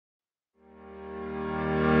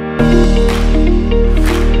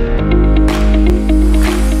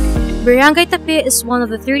Barangay Tapi is one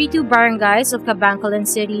of the 32 barangays of Kabankalan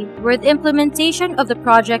City where the implementation of the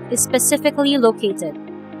project is specifically located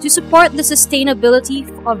to support the sustainability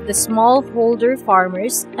of the smallholder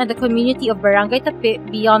farmers and the community of Barangay Tapi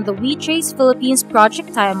beyond the We Trace Philippines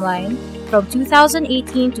project timeline from 2018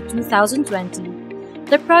 to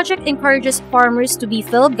 2020. The project encourages farmers to be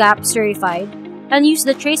PhilGAP certified and use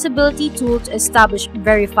the traceability tool to establish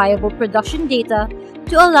verifiable production data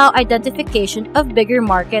to allow identification of bigger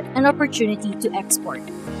market and opportunity to export.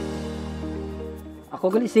 Ako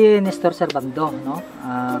gali si Nestor Servando, no?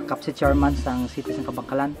 Kapsi chairman sang City ng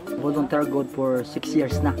Kabankalan. Volunteer good for 6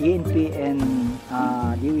 years na. ENP and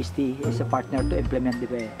DOST is a partner to implement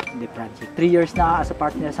the project. 3 years na as a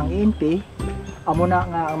partner sang ENP. Amo na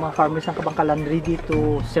nga ang mga farmers ng Kabankalan ready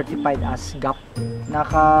to certified as GAP.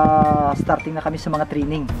 Naka-starting na kami sa mga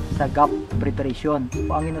training sa GAP preparation.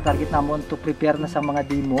 Ang ina-target namon to prepare na sa mga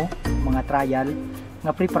demo, mga trial, nga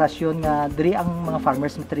preparasyon nga diri ang mga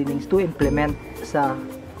farmers na trainings to implement sa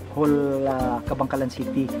whole Kabankalan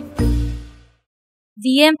City.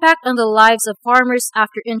 The impact on the lives of farmers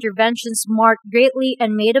after interventions marked greatly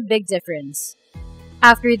and made a big difference.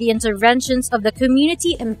 After the interventions of the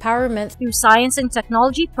Community Empowerment through Science and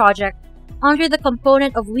Technology project under the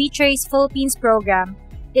component of We Trace Philippines program,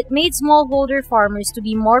 it made smallholder farmers to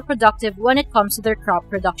be more productive when it comes to their crop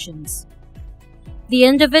productions. The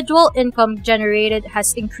individual income generated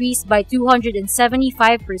has increased by 275%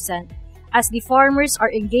 as the farmers are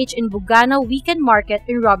engaged in Bugana Weekend Market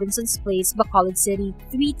in Robinson's Place, Bacolod City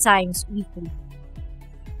 3 times weekly.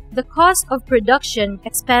 The cost of production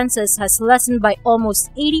expenses has lessened by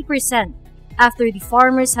almost 80% after the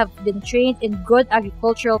farmers have been trained in good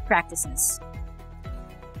agricultural practices.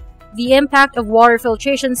 The impact of water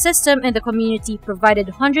filtration system in the community provided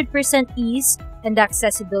 100% ease and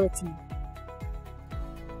accessibility.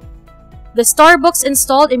 The Starbucks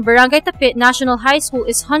installed in Barangay Tapi National High School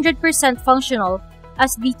is 100% functional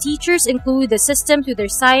as the teachers include the system to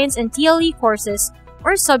their science and TLE courses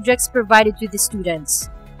or subjects provided to the students.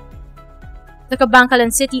 The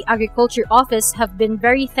Kabankalan City Agriculture Office have been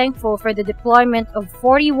very thankful for the deployment of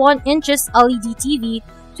 41 inches LED TV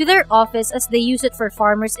to their office as they use it for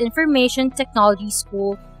Farmers Information Technology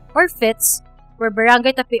School or FITS, where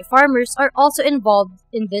Barangay Tapi farmers are also involved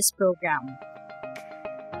in this program.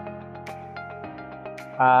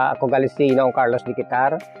 Ako gali si Noong Carlos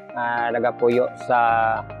Dikitar, nagapuyo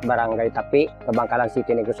sa Barangay Tapi, Kabankalan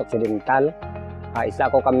City, Negros Occidental. Isa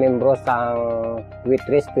ako ka-membro sa We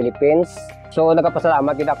Trace Philippines. So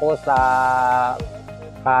nagapasalamat din ako sa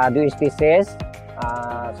DOST CEST,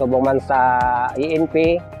 subong man sa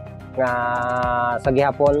ENP nga sa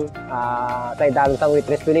gihapon sa idalon sa We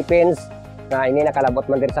Trace Philippines na ini nakalabot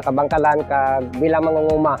man din sa Kabankalan kag bilang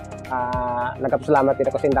mangunguma. Nagapasalamat din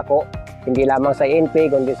ako sa indako hindi lamang sa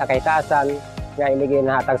ENP kundi sa kahisasan nga ini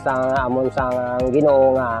ginahatag sa amon sa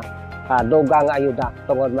Ginoo nga dugang ayuda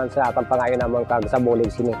tungod man sa pagpangayo namon kag sa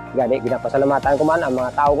bulig sini. Gani ginapasalamatan ko man ang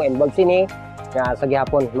mga tawo nga involved sini nga sa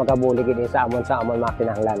gihapon magabulig din sa amon mga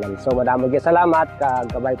kinahanglanan. So madamo gyud salamat kag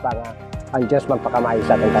gabay pa nga ang Dios magpakamayo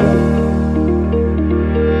sa ating tanan.